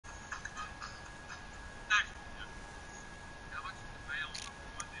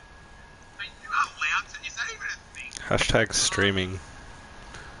Hashtag streaming.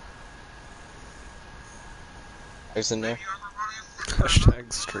 Who's in there?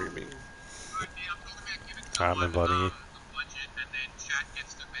 Hashtag streaming. I'm inviting you.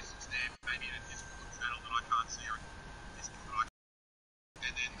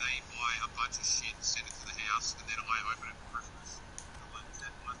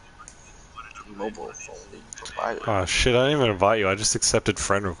 Mobile phone provider. Oh shit, I didn't even invite you, I just accepted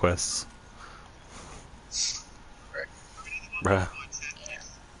friend requests. Bruh.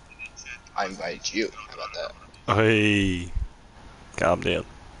 I invited you. How about that? Hey. Calm down.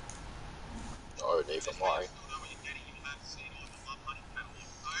 Oh, neither mind.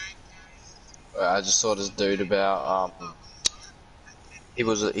 I just saw this dude about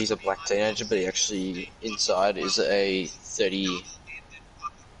he's a black teenager, but he actually inside is a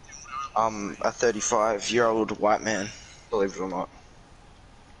 35-year-old white man. Believe it or not.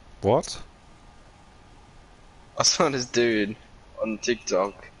 What? I saw this dude on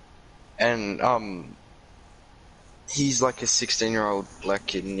TikTok, and he's like a 16-year-old black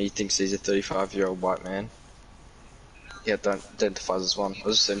kid, and he thinks he's a 35-year-old white man. He identifies as one.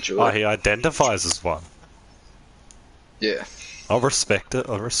 I'll just send you Oh, it. he identifies as one. Yeah. I'll respect it,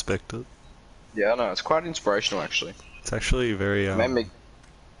 I'll respect it. Yeah, I know. It's quite inspirational, actually. It's actually very, Made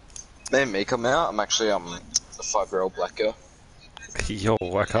me come out. I'm actually a 5-year-old black girl. Yo,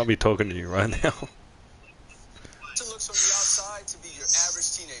 I can't be talking to you right now. Looks from the outside to be your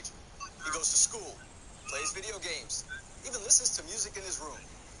average teenager. He goes to school, plays video games, even listens to music in his room.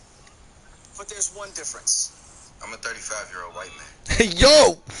 But there's one difference. I'm a 35-year-old white man. Hey,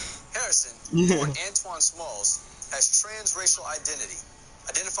 yo! Harrison, born Antoine Smalls, has transracial identity,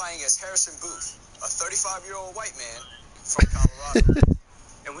 identifying as Harrison Booth, a 35-year-old white man from Colorado.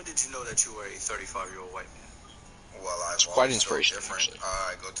 And when did you know that you were a 35-year-old white man? Well, It's quite inspirational, actually.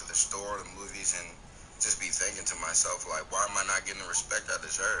 I go to the store, the movies, and just be thinking to myself, like, why am I not getting the respect I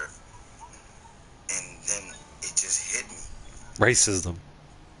deserve? And then it just hit me. Racism.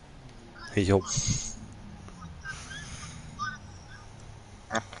 Hey, yo.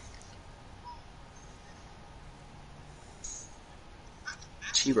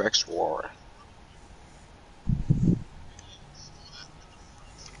 T-Rex War.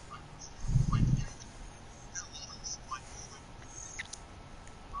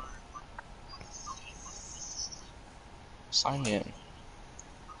 Sign in.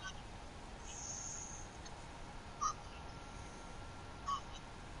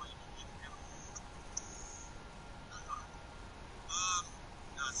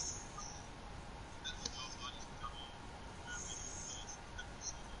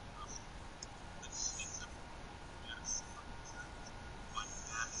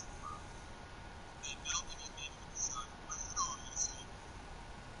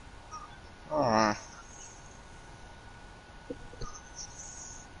 Alright.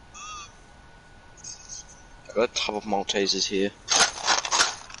 I got a ton of Maltesers here.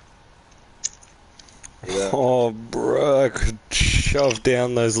 Yeah. Oh, bro, I could shove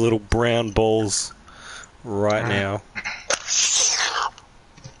down those little brown balls right now.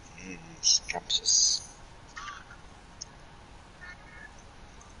 Scrumptious.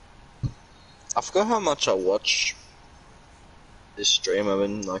 I forgot how much I watch this stream. I've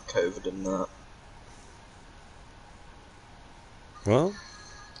been like COVID and that. Well,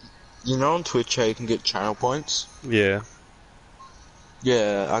 You know on Twitch how you can get channel points? yeah.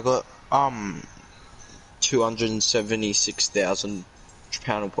 Yeah, I got 276,000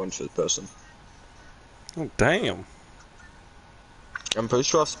 channel points for the person. Oh, damn. I'm pretty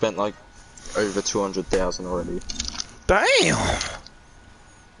sure I've spent like over 200,000 already. Damn!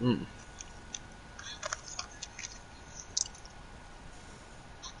 Mm.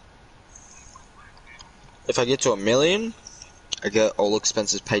 If I get to 1 million, I get all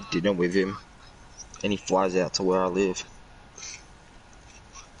expenses paid dinner with him, and he flies out to where I live.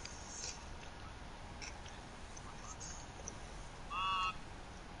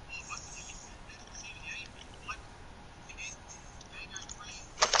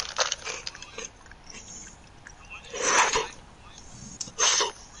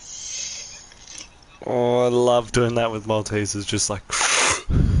 Oh, I love doing that with Maltesers, just like...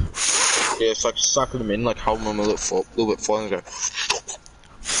 Yeah, it's like sucking them in, like holding them a little bit forward and go.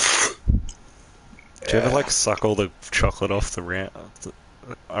 Do you ever like suck all the chocolate off around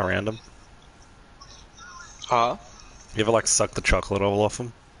them? Huh? You ever like suck the chocolate all off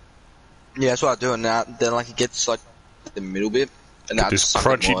them? Yeah, that's what I do, and then like it gets like the middle bit, and Get I this just suck it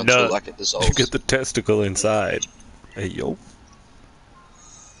crunchy more until nut. like it dissolves. You get the testicle inside. Hey, yo.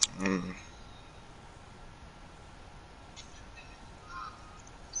 Mm.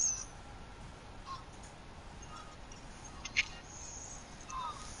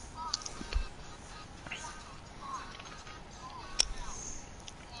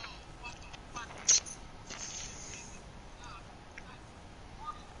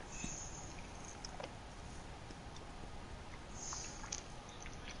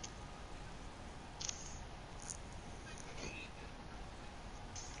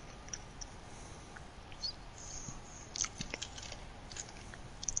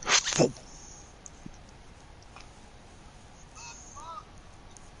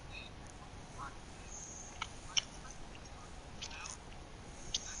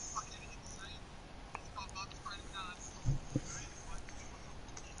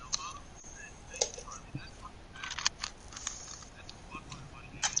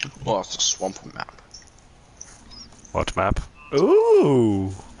 Oh, it's a swamp map. What map?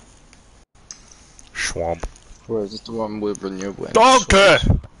 Ooh! Swamp. Where is it? The one with renewable energy Donkey! sources?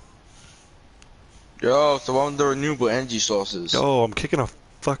 Yo, it's the one with the renewable energy sources. Oh, I'm kicking a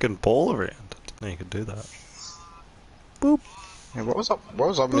fucking ball around. I didn't know you could do that. Boop. Yeah, what was up,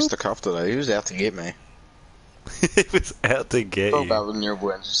 Mr. Cuff today? He was out to get me. He was out to get Talk you. about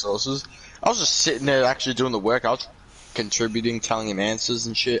renewable energy sources. I was just sitting there actually doing the work. I was contributing, telling him answers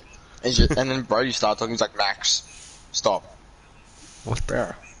and shit. And, and then Brody started talking. He's like, Max, stop. What the?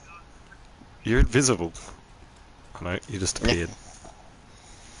 Yeah. You're invisible. I know, you just appeared.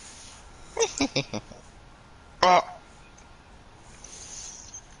 Oh.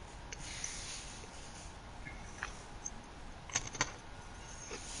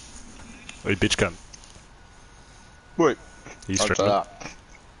 Wait, bitch gun. Wait. Are you I'll try streaming? that.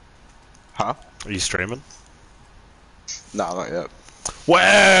 Huh? Are you streaming? No, not yet.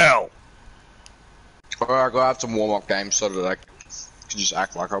 Wow! Alright, I gotta have some warm-up games so that I can just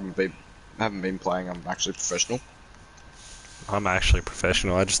act like I haven't been playing. I'm actually professional. I'm actually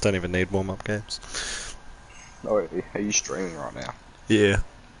professional, I just don't even need warm-up games. Oh, wait, are you streaming right now? Yeah.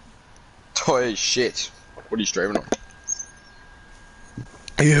 Oh, shit. What are you streaming on?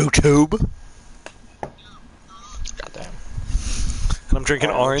 YouTube. Goddamn. And I'm drinking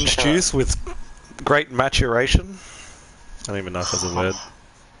Orange. orange juice with great maturation. I don't even know if that's a word.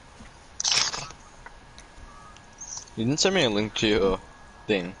 You didn't send me a link to your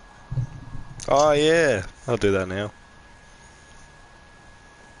thing. Oh yeah, I'll do that now.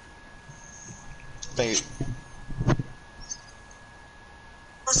 Thank you.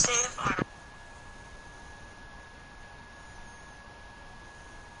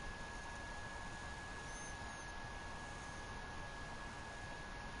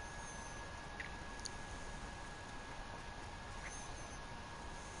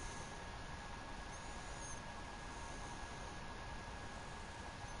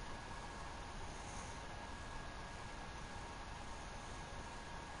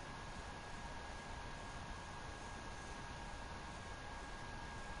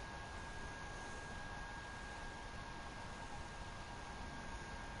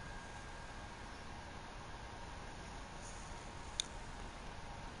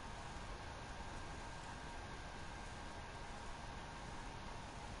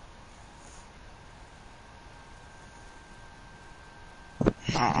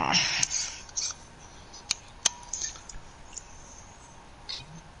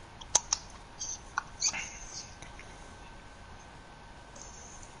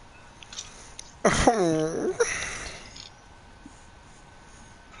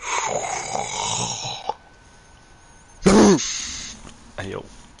 Hey yo.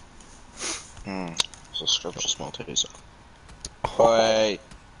 It's a scrumptious Malteser. Boy.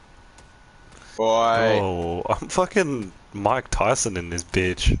 Boy. Oh, I'm fucking Mike Tyson in this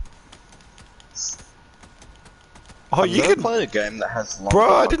bitch. Oh, I've you never can, played a game that has long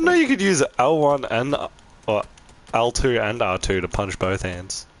bro. I didn't know you could use L1 and or L2 and R2 to punch both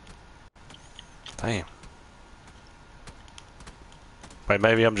hands. Damn. Wait,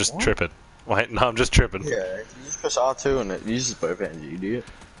 maybe I'm just What? tripping. Wait, no, I'm just tripping. Yeah, you just press R2 and it uses both hands, you idiot.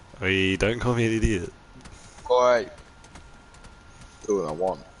 We don't call me an idiot. Boy. Do what I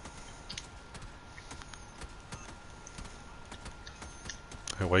want.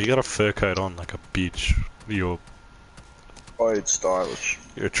 Hey, well, you got a fur coat on like a bitch. You're Boy, it's stylish.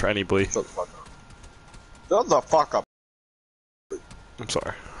 a tranny boy. Shut the fuck up. Shut the fuck up. I'm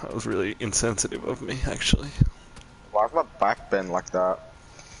sorry. That was really insensitive of me, actually. Why's my back bend like that?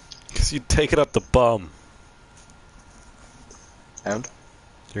 Because you take it up the bum. And?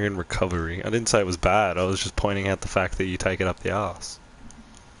 You're in recovery. I didn't say it was bad. I was just pointing out the fact that you take it up the ass.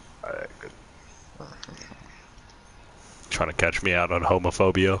 Alright, good. Trying to catch me out on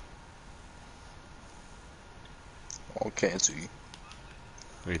homophobia. I'll cancel you.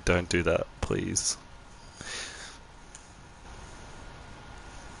 We don't do that, please.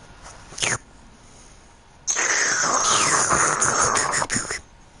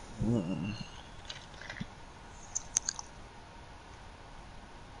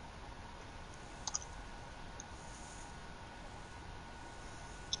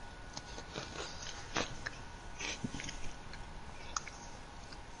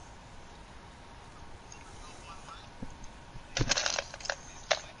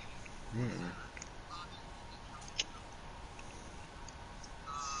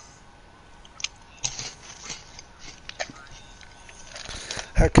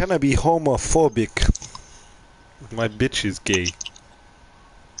 How can I be homophobic? My bitch is gay.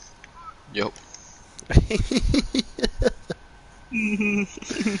 Yup.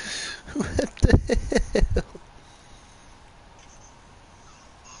 What the hell?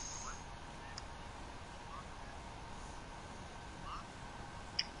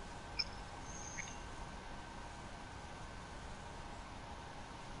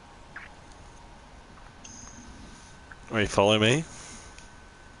 Will you follow me?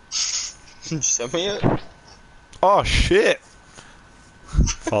 Send me it. Oh shit!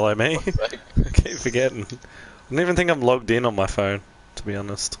 Follow me? I keep forgetting. I don't even think I'm logged in on my phone, to be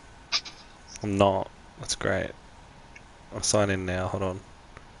honest. I'm not. That's great. I'll sign in now, hold on.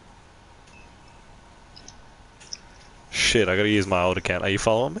 Shit, I gotta use my old account. Are you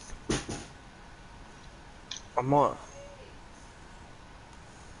following me? I'm what?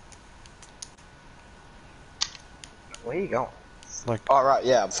 Where you going? Like, Oh, right,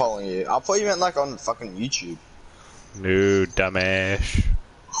 yeah, I'm following you. I thought you meant like on fucking YouTube. no, dumbass.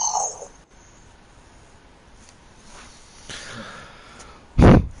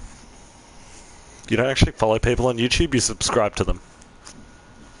 You don't actually follow people on YouTube, you subscribe to them.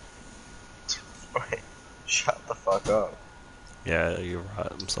 Wait, shut the fuck up. Yeah, you're right,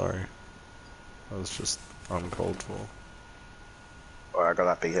 I'm sorry. That was just uncalled for. Oh, I got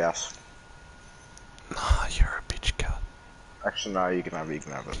that big house. Nah, you're a bitch cut. Actually, no, you can have it, you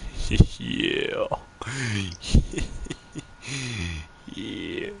can have it. Yeah.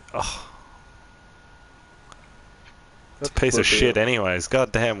 Yeah. Oh. It's a piece of shit anyways.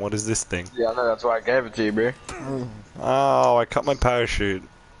 God damn, what is this thing? Yeah, I know, that's why I gave it to you, bro. Oh, I cut my parachute.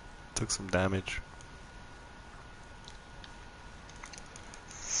 Took some damage.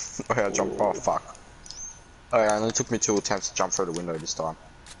 Okay, I jumped. Oh, fuck. Oh, yeah, it only took me 2 attempts to jump through the window this time.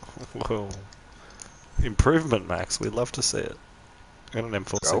 Whoa. Improvement, Max. We'd love to see it. Got an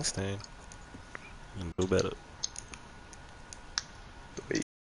M416. You can do better.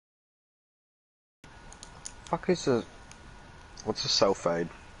 Fuck is a... What's a self-aid?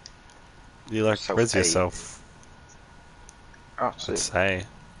 You like res Self-aid. yourself. Oh, I'd sick. say.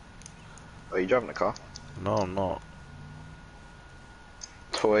 Are you driving a car? No, I'm not.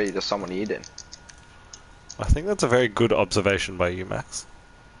 Toy, there's someone eating. I think that's a very good observation by you, Max.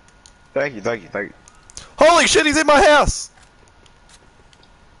 Thank you, thank you, thank you. Holy shit, he's in my house!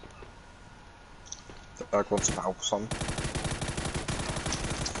 Like, wants some help or something?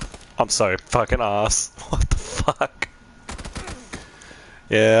 I'm so fucking ass. What the fuck?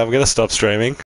 Yeah, I'm gonna stop streaming.